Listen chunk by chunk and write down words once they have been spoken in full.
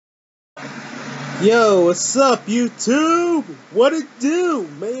Yo, what's up, YouTube? What it do,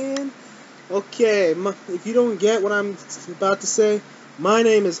 man? Okay, if you don't get what I'm about to say, my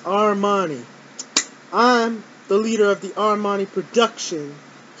name is Armani. I'm the leader of the Armani production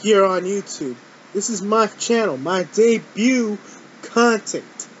here on YouTube. This is my channel, my debut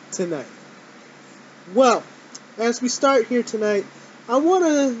content tonight. Well, as we start here tonight, I want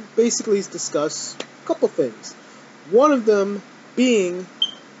to basically discuss a couple things. One of them being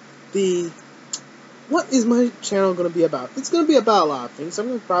what is my channel going to be about? It's going to be about a lot of things. I'm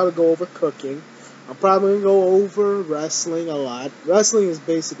going to probably go over cooking. I'm probably going to go over wrestling a lot. Wrestling is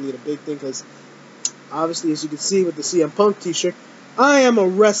basically the big thing because, obviously, as you can see with the CM Punk t-shirt, I am a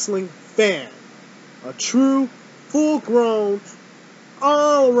wrestling fan. A true, full-grown,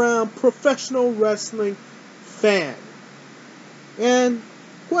 all-around professional wrestling fan. And,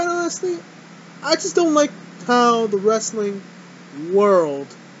 quite honestly, I just don't like how the wrestling world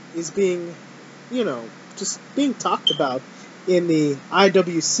is being, just being talked about in the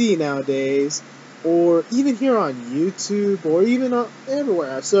IWC nowadays, or even here on YouTube, or even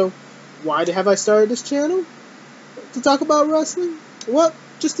everywhere. So, why have I started this channel? To talk about wrestling? Well,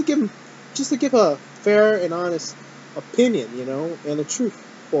 just to give a fair and honest opinion, and a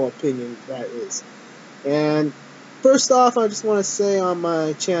truthful opinion, that is. And first off, I just want to say on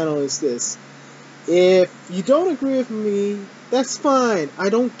my channel is this: if you don't agree with me, that's fine. I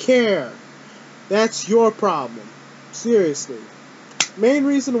don't care. That's your problem. Seriously. Main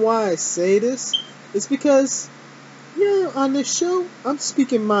reason why I say this is because, on this show, I'm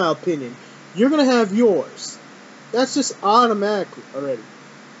speaking my opinion. You're going to have yours. That's just automatic already.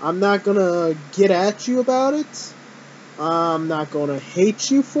 I'm not going to get at you about it. I'm not going to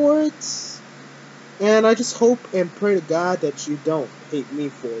hate you for it. And I just hope and pray to God that you don't hate me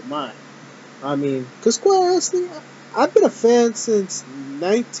for mine. I mean, because quite honestly, I've been a fan since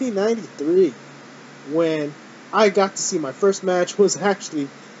 1993, when I got to see my first match was actually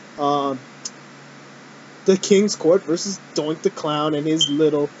the King's Court versus Doink the Clown and his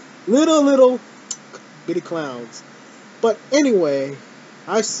little bitty clowns. But anyway,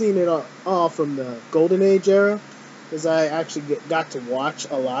 I've seen it all from the Golden Age era, because I actually got to watch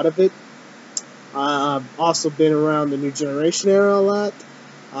a lot of it. I've also been around the New Generation era a lot.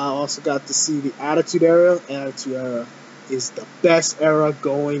 I also got to see the Attitude Era. Attitude Era is the best era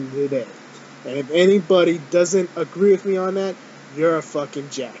going today. And if anybody doesn't agree with me on that, you're a fucking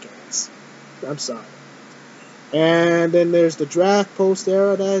jackass. I'm sorry. And then there's the draft post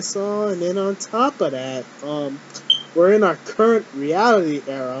era that I saw. And then on top of that, we're in our current reality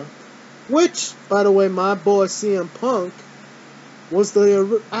era, which, by the way, my boy CM Punk was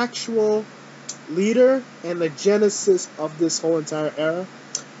the actual leader and the genesis of this whole entire era.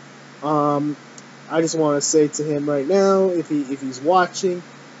 I just want to say to him right now, if he's watching,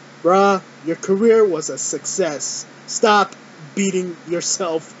 bruh, your career was a success. Stop beating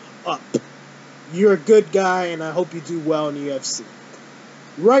yourself up. You're a good guy, and I hope you do well in the UFC.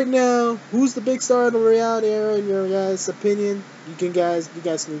 Right now, who's the big star in the reality era in your guys' opinion? You guys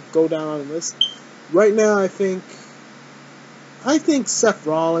can go down on the list. Right now, I think Seth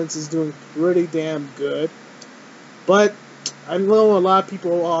Rollins is doing pretty damn good, but I know a lot of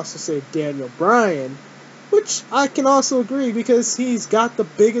people will also say Daniel Bryan, which I can also agree because he's got the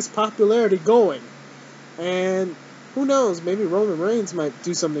biggest popularity going. And who knows, maybe Roman Reigns might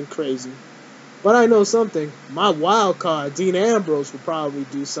do something crazy. But I know something, my wild card, Dean Ambrose, will probably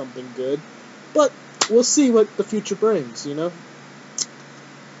do something good. But we'll see what the future brings,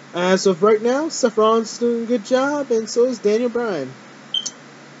 As of right now, Seth Rollins is doing a good job, and so is Daniel Bryan.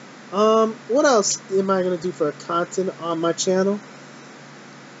 What else am I going to do for content on my channel?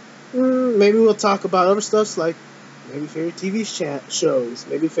 Maybe we'll talk about other stuff, like maybe favorite TV shows,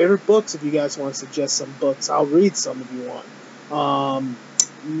 maybe favorite books if you guys want to suggest some books. I'll read some if you want.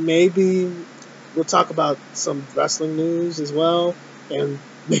 Maybe we'll talk about some wrestling news as well, and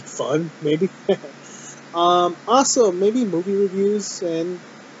make fun, maybe. Also, maybe movie reviews, and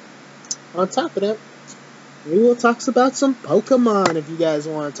on top of that, maybe we'll talk about some Pokemon if you guys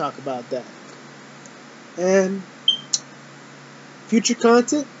want to talk about that. And future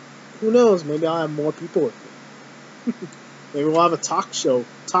content, who knows? Maybe I'll have more people with me. Maybe we'll have a talk show,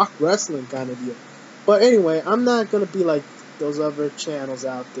 talk wrestling kind of deal. But anyway, I'm not going to be like those other channels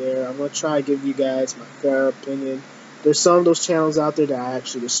out there. I'm going to try to give you guys my fair opinion. There's some of those channels out there that I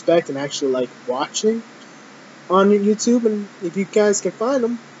actually respect and actually like watching on YouTube. And if you guys can find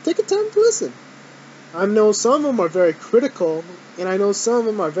them, take a time to listen. I know some of them are very critical, and I know some of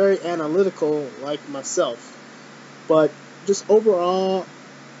them are very analytical, like myself. But just overall,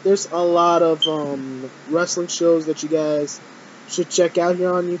 there's a lot of wrestling shows that you guys should check out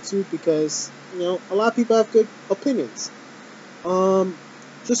here on YouTube because, a lot of people have good opinions.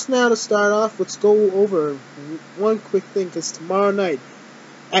 Just now to start off, let's go over one quick thing because tomorrow night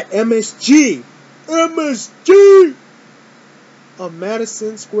at MSG of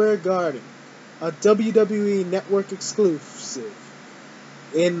Madison Square Garden, a WWE Network exclusive,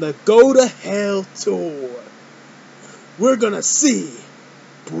 in the Go to Hell Tour, we're gonna see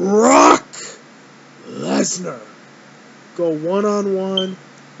Brock Lesnar go one-on-one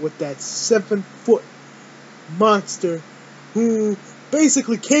with that 7-foot monster who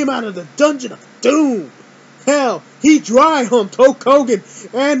basically came out of the Dungeon of Doom. Hell, he dry humped Hulk Hogan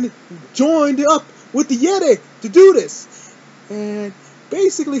and joined up with the Yeti to do this. And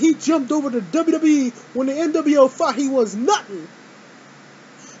basically he jumped over to WWE when the NWO thought he was nothing.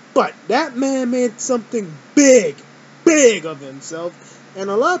 But that man made something big of himself. And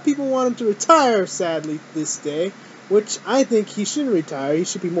a lot of people want him to retire, sadly, this day. Which I think he shouldn't retire. He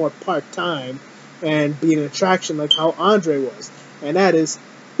should be more part-time and be an attraction like how Andre was. And that is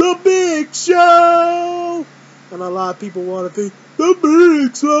The Big Show! And a lot of people want to think, The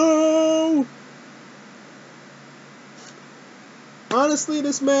Big Show! Honestly,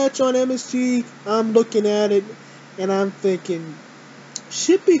 this match on MSG, I'm looking at it and I'm thinking,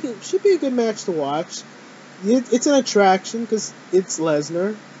 should be a good match to watch. It's an attraction because it's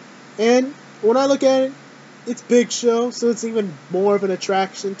Lesnar. And when I look at it, it's Big Show, so it's even more of an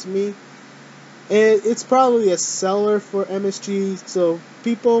attraction to me. And it's probably a seller for MSG, so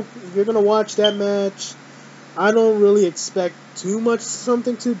people, if you're going to watch that match, I don't really expect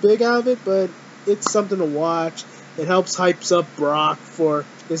something too big out of it, but it's something to watch. It helps hypes up Brock for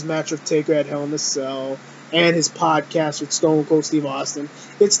his match with Taker at Hell in a Cell, and his podcast with Stone Cold Steve Austin.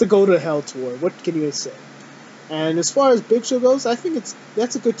 It's the Go to Hell Tour. What can you say? And as far as Big Show goes, I think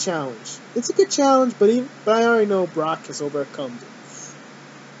that's a good challenge. It's a good challenge, but I already know Brock has overcome it.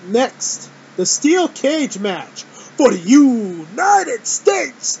 Next, the Steel Cage match for the United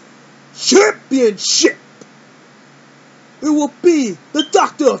States Championship. It will be the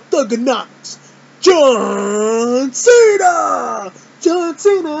Doctor of Thugonomics, John Cena. John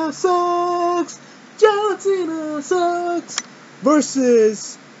Cena sucks. John Cena sucks.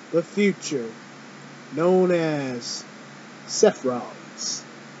 Versus the Future, known as Seth Rollins.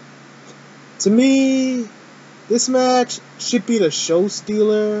 To me, this match should be the show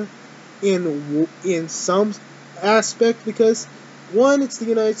stealer in some aspect because, one, it's the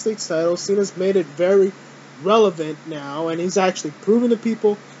United States title. Cena's made it very relevant now, and he's actually proven to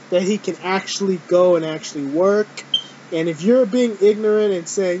people that he can actually go and actually work. And if you're being ignorant and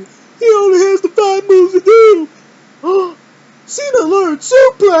saying, he only has the 5 moves to do, Cena learned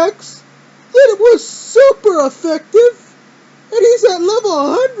suplex, that it was super effective, and he's at level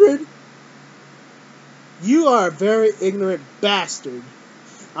 100. You are a very ignorant bastard.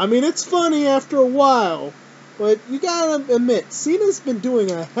 I mean, it's funny after a while, but you gotta admit, Cena's been doing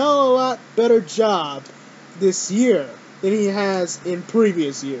a hell of a lot better job this year than he has in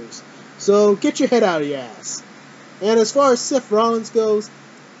previous years. So get your head out of your ass. And as far as Seth Rollins goes,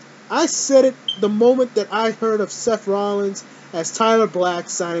 I said it the moment that I heard of Seth Rollins as Tyler Black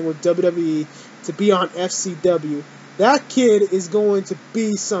signing with WWE to be on FCW. That kid is going to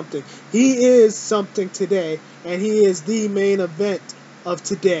be something. He is something today, and he is the main event of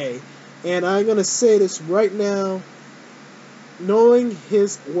today. And I'm going to say this right now, knowing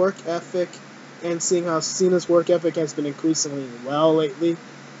his work ethic and seeing how Cena's work ethic has been increasingly well lately,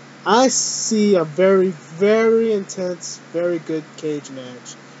 I see a very, very intense, very good cage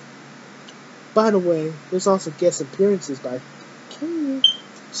match. By the way, there's also guest appearances by King,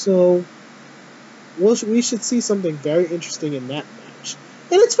 so we should see something very interesting in that match.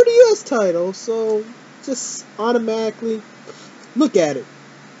 And it's for the U.S. title, so just automatically look at it.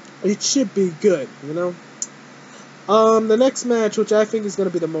 It should be good, The next match, which I think is going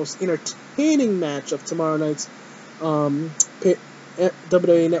to be the most entertaining match of tomorrow night's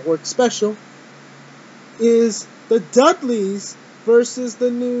WWE Network special, is the Dudleys versus the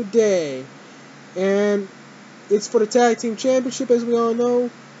New Day. And it's for the Tag Team Championship, as we all know.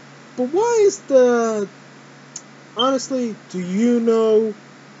 But why is honestly, do you know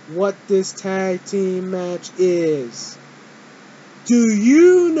what this tag team match is? Do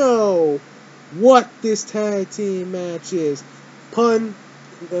you know what this tag team match is? Pun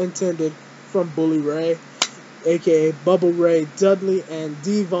intended from Bully Ray, aka Bubble Ray Dudley and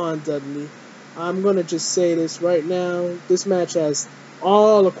Devon Dudley. I'm going to just say this right now. This match has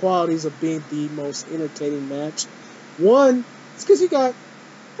all the qualities of being the most entertaining match. One, it's because you got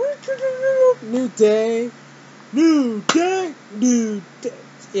New Day.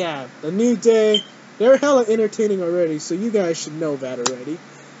 Yeah, the New Day They're hella entertaining already, so you guys should know that already.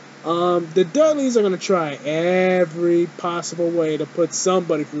 The Dudleys are going to try every possible way to put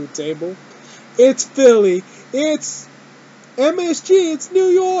somebody through the table. It's Philly. It's MSG. It's New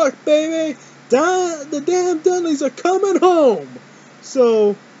York, baby. The damn Dudleys are coming home.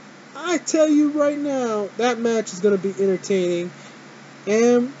 So, I tell you right now, that match is going to be entertaining.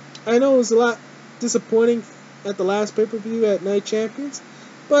 And I know it was a lot disappointing at the last pay-per-view at Night Champions,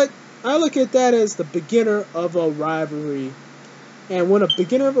 but I look at that as the beginner of a rivalry. And when a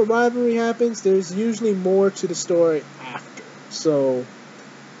beginner of a rivalry happens, there's usually more to the story after. So,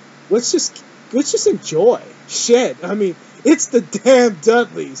 let's just enjoy. Shit, I mean, it's the damn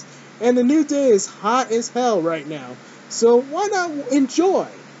Dudleys. And the New Day is hot as hell right now. So, why not enjoy?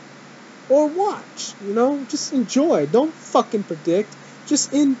 Or watch, you know? Just enjoy. Don't fucking predict.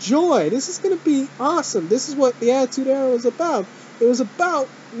 Just enjoy. This is going to be awesome. This is what the Attitude Era was about. It was about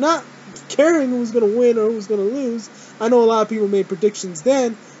not caring who was going to win or who was going to lose. I know a lot of people made predictions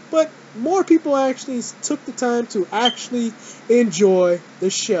then, but more people actually took the time to actually enjoy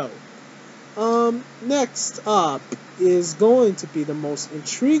the show. Next up is going to be the most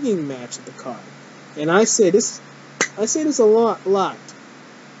intriguing match of the card. And I say this a lot.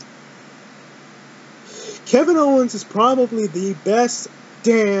 Kevin Owens is probably the best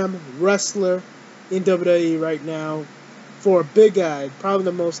damn wrestler in WWE right now for a big guy. Probably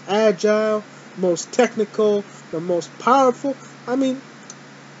the most agile, most technical, the most powerful. I mean,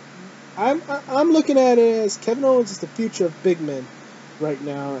 I'm looking at it as Kevin Owens is the future of big men right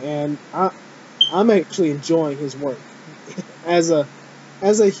now, and I'm actually enjoying his work. As a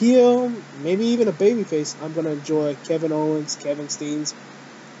heel, maybe even a babyface, I'm gonna enjoy Kevin Owens, Kevin Steen's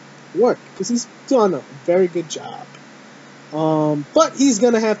work because he's done a very good job. But he's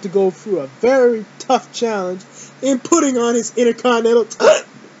gonna have to go through a very tough challenge in putting on his Intercontinental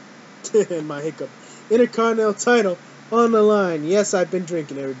Intercontinental title on the line. Yes, I've been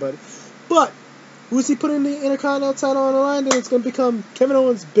drinking, everybody. But who's he putting the Intercontinental title on the line? Then it's gonna become Kevin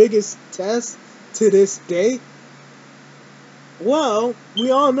Owens' biggest test to this day. Well,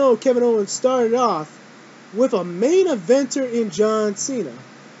 we all know Kevin Owens started off with a main eventer in John Cena.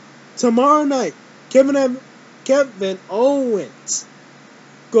 Tomorrow night, Kevin Owens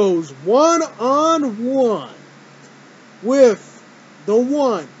goes one-on-one with the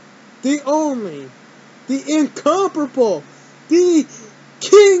one, the only, the incomparable, the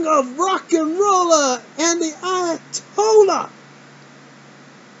king of rock and roller, and the Ayatollah.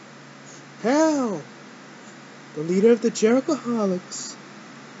 Hell, the leader of the Jerichoholics,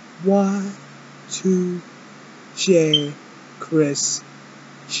 Y2J Chris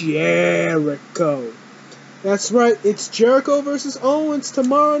Jericho. That's right, it's Jericho versus Owens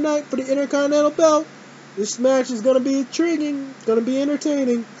tomorrow night for the Intercontinental belt. This match is going to be intriguing, going to be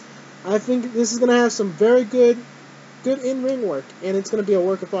entertaining. I think this is going to have some very good in-ring work, and it's going to be a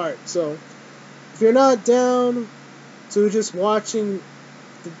work of art. So, if you're not down to just watching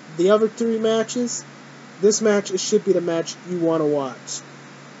the other three matches, this match, it should be the match you want to watch.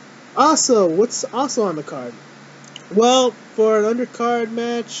 Also, what's also on the card? Well, for an undercard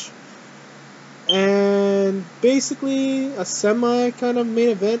match, and basically a semi kind of main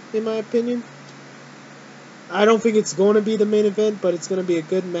event, in my opinion. I don't think it's going to be the main event, but it's going to be a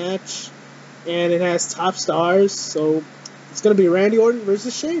good match, and it has top stars, so it's going to be Randy Orton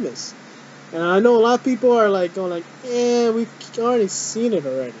versus Sheamus. And I know a lot of people are like going like, we've already seen it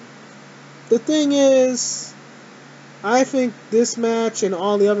already. The thing is, I think this match and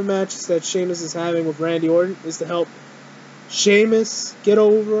all the other matches that Sheamus is having with Randy Orton is to help Sheamus get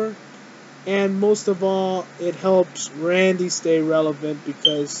over, and most of all, it helps Randy stay relevant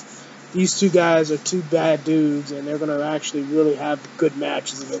because these two guys are two bad dudes, and they're going to actually really have good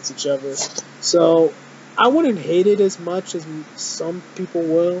matches against each other. So, I wouldn't hate it as much as some people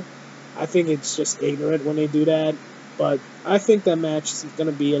will. I think it's just ignorant when they do that, but I think that match is going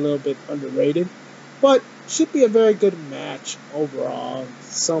to be a little bit underrated, but should be a very good match overall,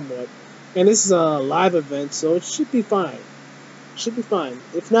 somewhat. And this is a live event, so it should be fine. Should be fine.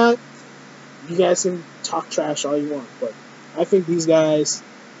 If not, you guys can talk trash all you want, but I think these guys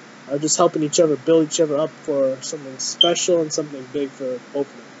are just helping each other, build each other up for something special and something big for both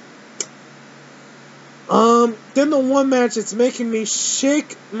of them. Then the one match that's making me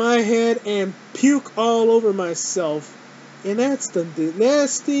shake my head and puke all over myself, and that's the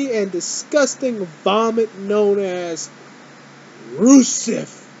nasty and disgusting vomit known as Rusev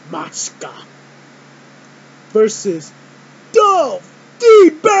Machka versus Dolph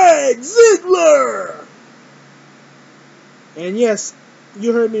D-Bag Ziggler. And yes,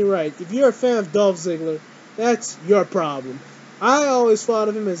 you heard me right. If you're a fan of Dolph Ziggler, that's your problem. I always thought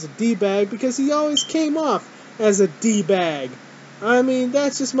of him as a D-bag because he always came off as a D-bag. I mean,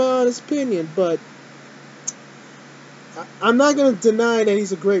 that's just my honest opinion, but I'm not going to deny that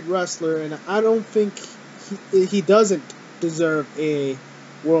he's a great wrestler, and I don't think he doesn't deserve a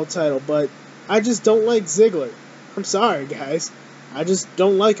world title, but I just don't like Ziggler. I'm sorry, guys. I just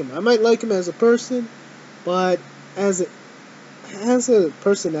don't like him. I might like him as a person, but as a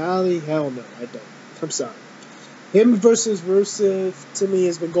personality, hell no, I don't. I'm sorry. Him versus Rusev, to me,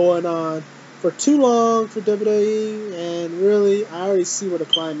 has been going on for too long for WWE, and really, I already see where the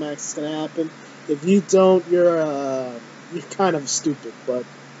climax is going to happen. If you don't, you're kind of stupid. But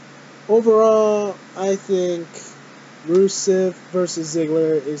overall, I think Rusev versus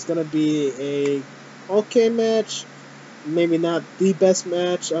Ziggler is going to be a okay match. Maybe not the best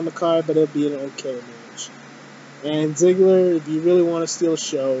match on the card, but it'll be an okay match. And Ziggler, if you really want to steal a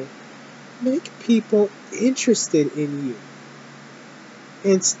show, make people interested in you.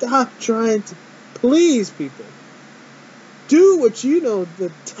 And stop trying to please people. Do what you know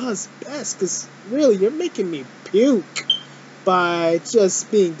that does best, because really, you're making me puke by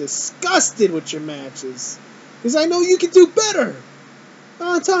just being disgusted with your matches. Because I know you can do better.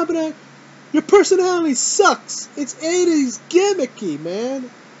 On top of that, your personality sucks. It's 80s gimmicky, man.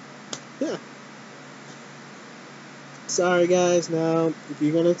 Yeah. Sorry, guys. Now, if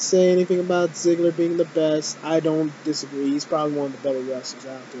you're going to say anything about Ziggler being the best, I don't disagree. He's probably one of the better wrestlers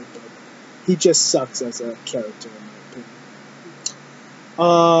out there, but he just sucks as a character, in my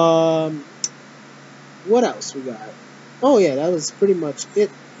opinion. What else we got? Oh, yeah, that was pretty much it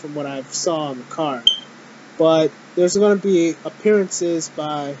from what I saw on the card. But there's going to be appearances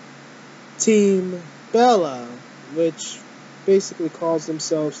by Team Bella, which basically calls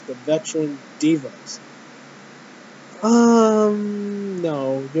themselves the Veteran Divas.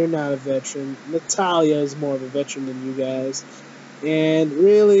 No, you're not a veteran. Natalya is more of a veteran than you guys. And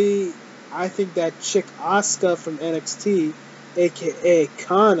really, I think that chick Asuka from NXT, aka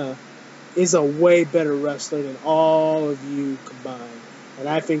Kana, is a way better wrestler than all of you combined. And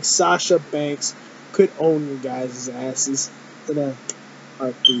I think Sasha Banks could own you guys' asses in a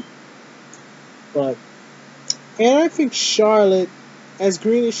heartbeat. And I think Charlotte, as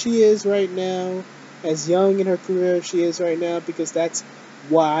green as she is right now, as young in her career as she is right now, because that's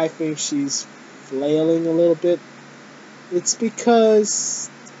why I think she's flailing a little bit. It's because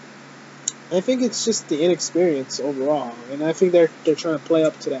I think it's just the inexperience overall, and I think they're trying to play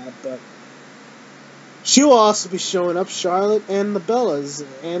up to that. But she will also be showing up, Charlotte and the Bellas,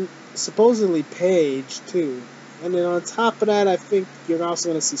 and supposedly Paige too. And then on top of that, I think you're also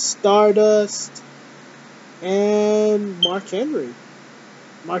going to see Stardust and Mark Henry.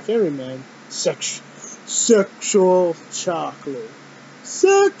 Mark Henry, man. Sexual chocolate.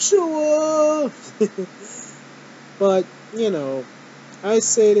 Sexual! But, I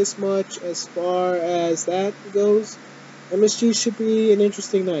say this much as far as that goes. MSG should be an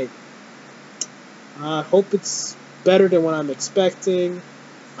interesting night. I hope it's better than what I'm expecting.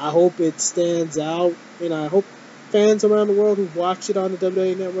 I hope it stands out. And I hope fans around the world who watch it on the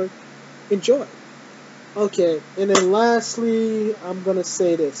WWE Network enjoy. Okay, and then lastly, I'm going to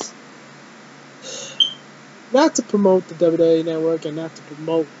say this. Not to promote the WWE Network and not to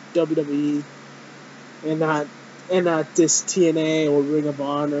promote WWE and not this TNA or Ring of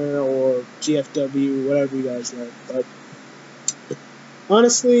Honor or GFW, whatever you guys like. But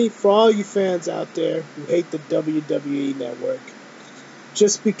honestly, for all you fans out there who hate the WWE Network,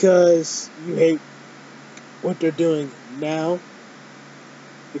 just because you hate what they're doing now,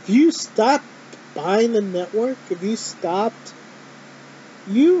 if you stop buying the network, if you stopped,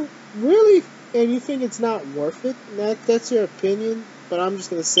 you really, and you think it's not worth it, that's your opinion, but I'm just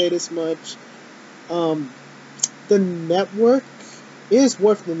going to say this much. The network is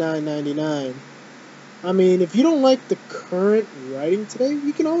worth the $9.99. I mean, if you don't like the current writing today,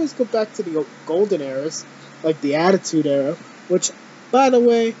 you can always go back to the golden eras, like the Attitude Era, which, by the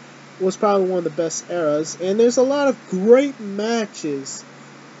way, was probably one of the best eras, and there's a lot of great matches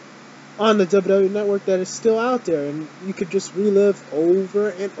on the WWE Network that is still out there, and you could just relive over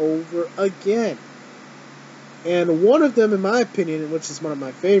and over again. And one of them, in my opinion, which is one of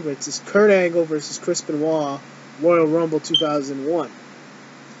my favorites, is Kurt Angle versus Chris Benoit, Royal Rumble 2001.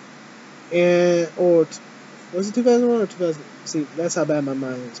 Or was it 2001 or 2000? See, that's how bad my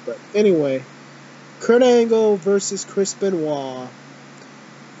mind is. But anyway, Kurt Angle versus Chris Benoit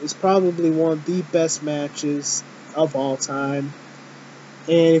is probably one of the best matches of all time.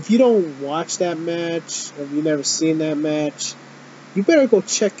 And if you don't watch that match, or if you've never seen that match, you better go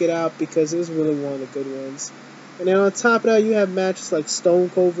check it out because it was really one of the good ones. And then on top of that, you have matches like Stone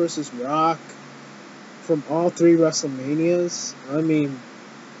Cold versus Rock, from all 3 WrestleManias. I mean,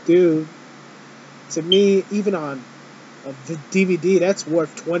 dude, to me, even on a DVD, that's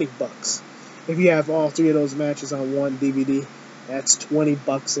worth $20. If you have all 3 of those matches on one DVD, that's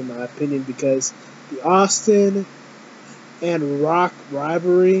 $20 in my opinion, because the Austin and Rock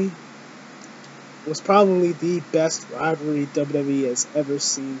rivalry was probably the best rivalry WWE has ever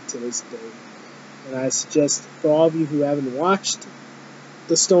seen to this day. And I suggest for all of you who haven't watched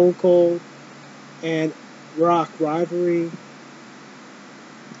the Stone Cold and Rock rivalry,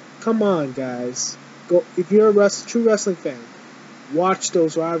 come on, guys. Go, if you're a true wrestling fan, watch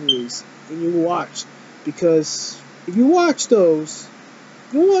those rivalries. And you watch, because if you watch those,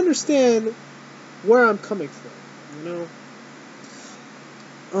 you'll understand where I'm coming from, you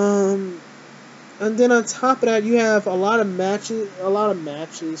know. And then on top of that, you have a lot of matches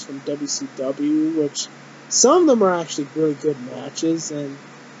from WCW, which some of them are actually really good matches, and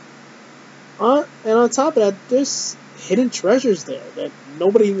on top of that, there's hidden treasures there that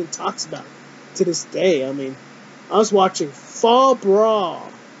nobody even talks about to this day. I mean, I was watching Fall Brawl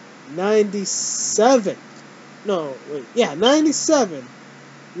 97. No, wait, yeah, 97,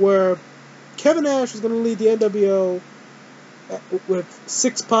 where Kevin Nash was going to lead the NWO with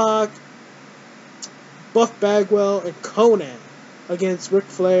Six-Pac, Buff Bagwell, and Conan against Ric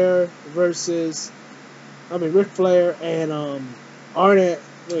Flair and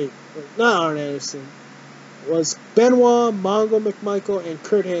not Arn Anderson. It was Benoit, Mongo McMichael, and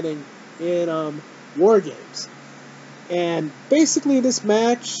Kurt Hennig in War Games. And basically this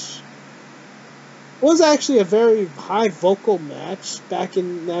match was actually a very high vocal match back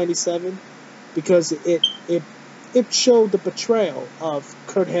in 97, because it showed the betrayal of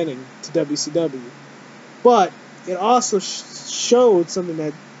Kurt Hennig to WCW. But it also showed something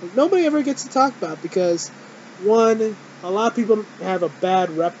that nobody ever gets to talk about, because, one, a lot of people have a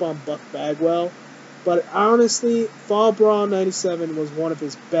bad rep on Buff Bagwell, but honestly, Fall Brawl 97 was one of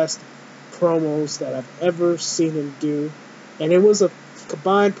his best promos that I've ever seen him do. And it was a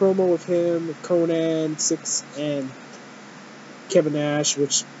combined promo with him, Conan, Six, and Kevin Nash,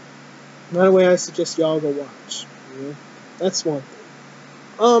 which, by the way, I suggest y'all go watch. You know? That's one thing.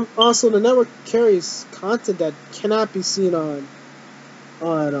 Also, the network carries content that cannot be seen on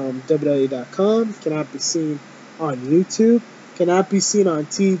WWE.com, cannot be seen on YouTube, cannot be seen on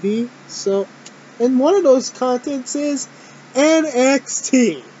TV. So, and one of those contents is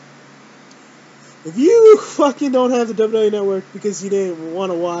NXT. If you fucking don't have the WWE Network because you didn't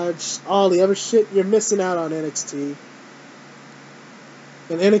want to watch all the other shit, you're missing out on NXT.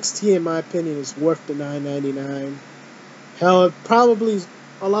 And NXT, in my opinion, is worth the $9.99. Hell, probably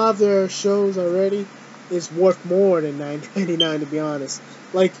a lot of their shows already is worth more than $9.99, to be honest.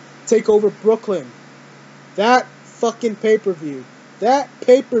 Like TakeOver Brooklyn, that fucking pay-per-view,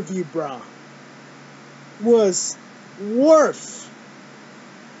 brah, was worth.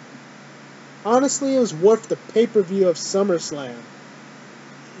 Honestly, it was worth the pay-per-view of SummerSlam,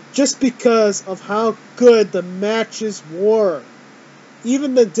 just because of how good the matches were.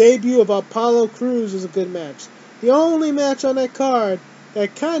 Even the debut of Apollo Crews was a good match. The only match on that card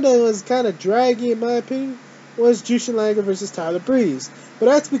that was kind of draggy, in my opinion, was Jushin Liger versus Tyler Breeze. But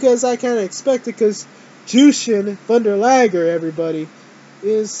that's because I kind of expected, because Jushin Thunder Liger, everybody,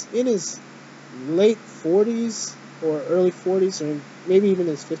 is in his late 40s or early 40s, or maybe even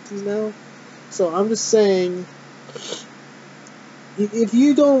his 50s now. So I'm just saying, if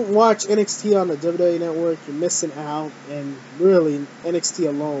you don't watch NXT on the WWE Network, you're missing out. And really, NXT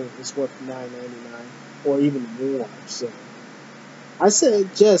alone is worth $9.99 or even more. So I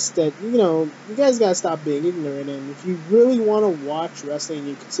suggest that, you guys gotta stop being ignorant. And if you really want to watch wrestling, and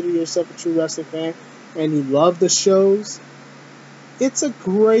you consider yourself a true wrestling fan, and you love the shows, it's a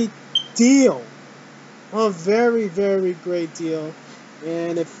great deal. A very, very great deal.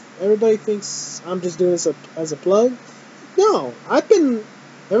 And if everybody thinks I'm just doing this as a plug, no,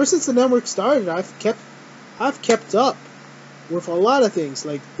 ever since the network started, I've kept up with a lot of things.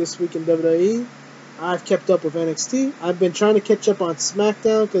 Like This Week in WWE, I've kept up with NXT. I've been trying to catch up on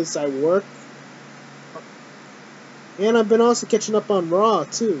SmackDown because I work, and I've been also catching up on Raw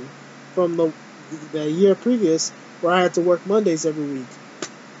too, from the year previous, where I had to work Mondays every week.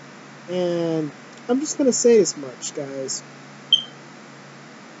 And I'm just gonna say this much, guys.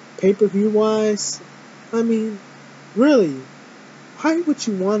 Pay-per-view wise, I mean, really, why would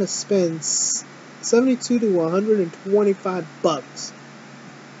you want to spend $72 to $125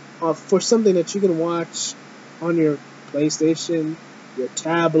 for something that you can watch on your PlayStation, your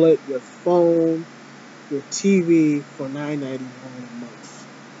tablet, your phone, your TV for $9.99 a month?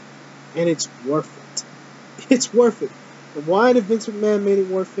 And it's worth it. It's worth it. And why did Vince McMahon made it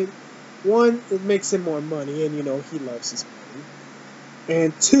worth it? One, it makes him more money, and you know he loves his money.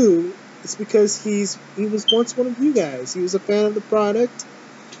 And two, it's because he was once one of you guys. He was a fan of the product,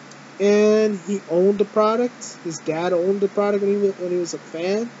 and he owned the product. His dad owned the product when he was a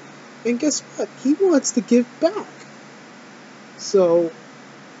fan. And guess what? He wants to give back. So,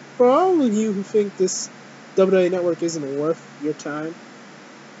 for all of you who think this WWE Network isn't worth your time,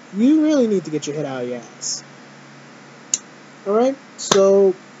 you really need to get your head out of your ass. Alright,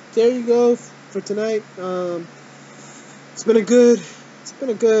 so there you go for tonight. It's been a good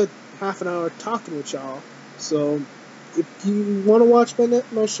half an hour talking with y'all. So if you want to watch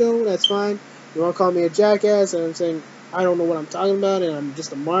my show, that's fine. You want to call me a jackass and I'm saying I don't know what I'm talking about and I'm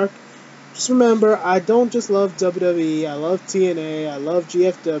just a mark. Just remember, I don't just love WWE. I love TNA. I love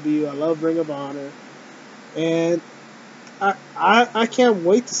GFW. I love Ring of Honor. And I can't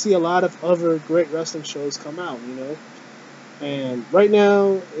wait to see a lot of other great wrestling shows come out, you know. And right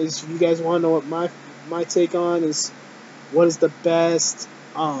now, if you guys want to know what my take on is, what is the best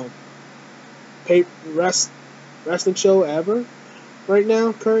wrestling show ever right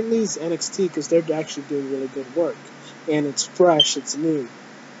now, currently, is NXT, because they're actually doing really good work. And it's fresh, it's new.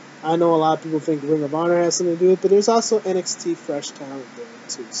 I know a lot of people think Ring of Honor has something to do with it, but there's also NXT fresh talent there,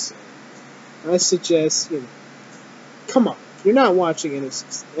 too. So I suggest, come on. You're not watching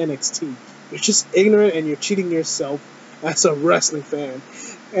NXT. You're just ignorant and you're cheating yourself as a wrestling fan.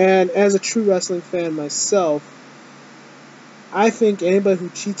 And as a true wrestling fan myself, I think anybody who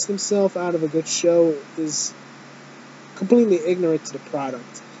cheats themselves out of a good show is completely ignorant to the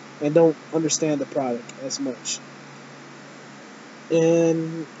product and don't understand the product as much.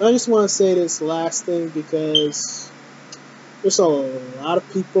 And I just want to say this last thing because there's a lot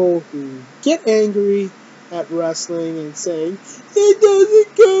of people who get angry at wrestling and say, it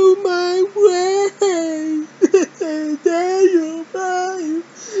doesn't go my way. Daniel Bryan.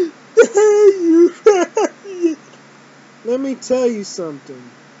 Let me tell you something.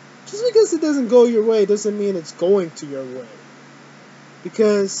 Just because it doesn't go your way doesn't mean it's going to your way.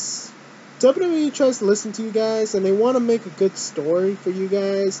 Because WWE tries to listen to you guys and they want to make a good story for you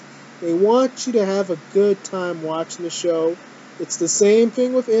guys. They want you to have a good time watching the show. It's the same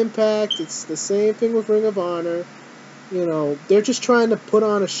thing with Impact. It's the same thing with Ring of Honor. They're just trying to put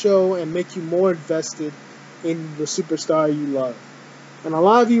on a show and make you more invested in the superstar you love. And a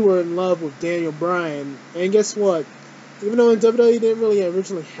lot of you were in love with Daniel Bryan. And guess what? Even though in WWE didn't really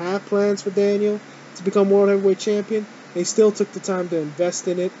originally have plans for Daniel to become World Heavyweight Champion, they still took the time to invest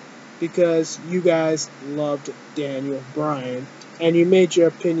in it because you guys loved Daniel Bryan and you made your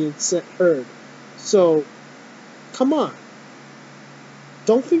opinion heard. So, come on.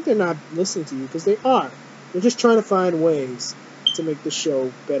 Don't think they're not listening to you, because they are. They're just trying to find ways to make the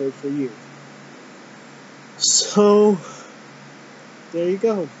show better for you. So, there you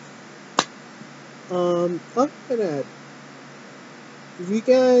go. Other than that, if you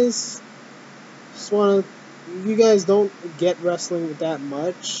guys don't get wrestling that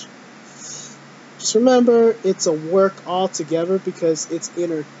much, just remember it's a work altogether because it's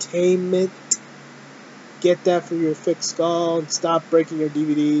entertainment. Get that for your thick skull and stop breaking your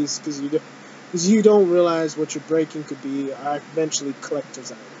DVDs because you don't realize what you're breaking could be eventually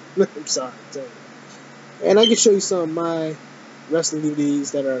collector's item. I'm sorry, I'm telling you. And I can show you some of my wrestling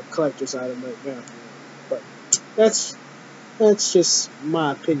DVDs that are collector's item right now. But that's just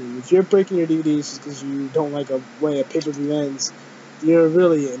my opinion. If you're breaking your DVDs because you don't like a way a pay-per-view ends, you're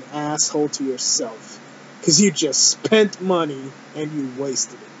really an asshole to yourself because you just spent money and you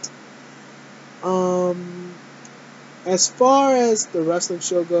wasted it. As far as the wrestling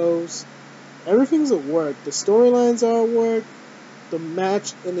show goes, everything's at work. The storylines are at work. The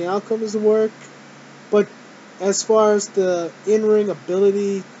match and the outcome is at work. But as far as the in-ring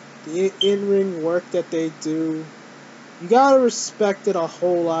ability, the in-ring work that they do, you gotta respect it a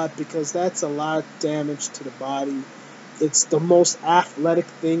whole lot because that's a lot of damage to the body. It's the most athletic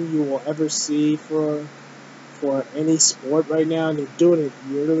thing you will ever see for any sport right now, and they're doing it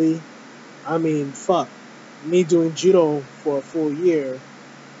yearly. I mean, fuck. Me doing judo for a full year,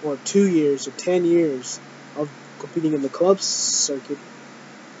 or 2 years, or 10 years of competing in the club circuit.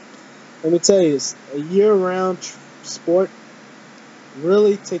 Let me tell you this, a year-round sport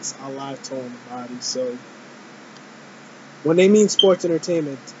really takes a lot of toll on the body. So, when they mean sports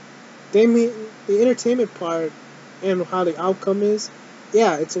entertainment, they mean the entertainment part and how the outcome is.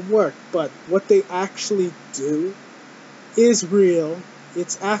 Yeah, it's a work, but what they actually do is real.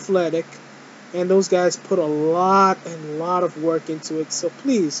 It's athletic. And those guys put a lot of work into it. So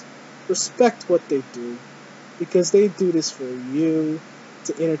please, respect what they do. Because they do this for you,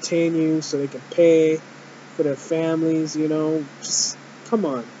 to entertain you, so they can pay for their families, Just Come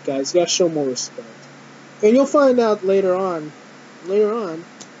on, guys, you gotta show more respect. And you'll find out later on,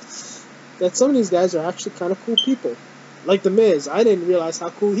 that some of these guys are actually kind of cool people. Like The Miz, I didn't realize how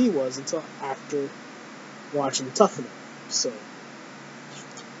cool he was until after watching Tough Enough. So,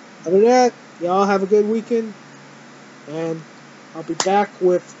 other than that, y'all have a good weekend, and I'll be back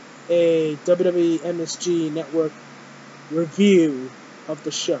with a WWE MSG Network review of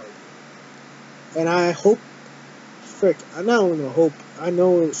the show. And I hope, I'm not only gonna hope, I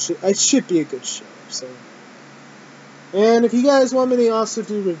know it should be a good show. So, and if you guys want me to also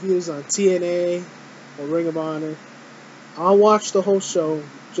do reviews on TNA or Ring of Honor, I'll watch the whole show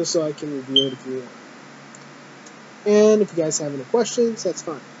just so I can review it if you want. And if you guys have any questions, that's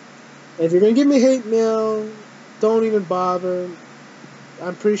fine. And if you're going to give me hate mail, don't even bother.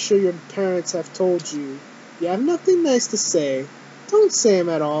 I'm pretty sure your parents have told you you have nothing nice to say. Don't say them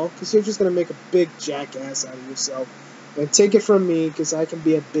at all, because you're just going to make a big jackass out of yourself. And take it from me, because I can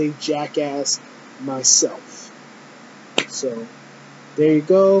be a big jackass myself. So, there you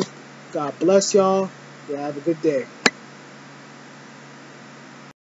go. God bless y'all. You have a good day.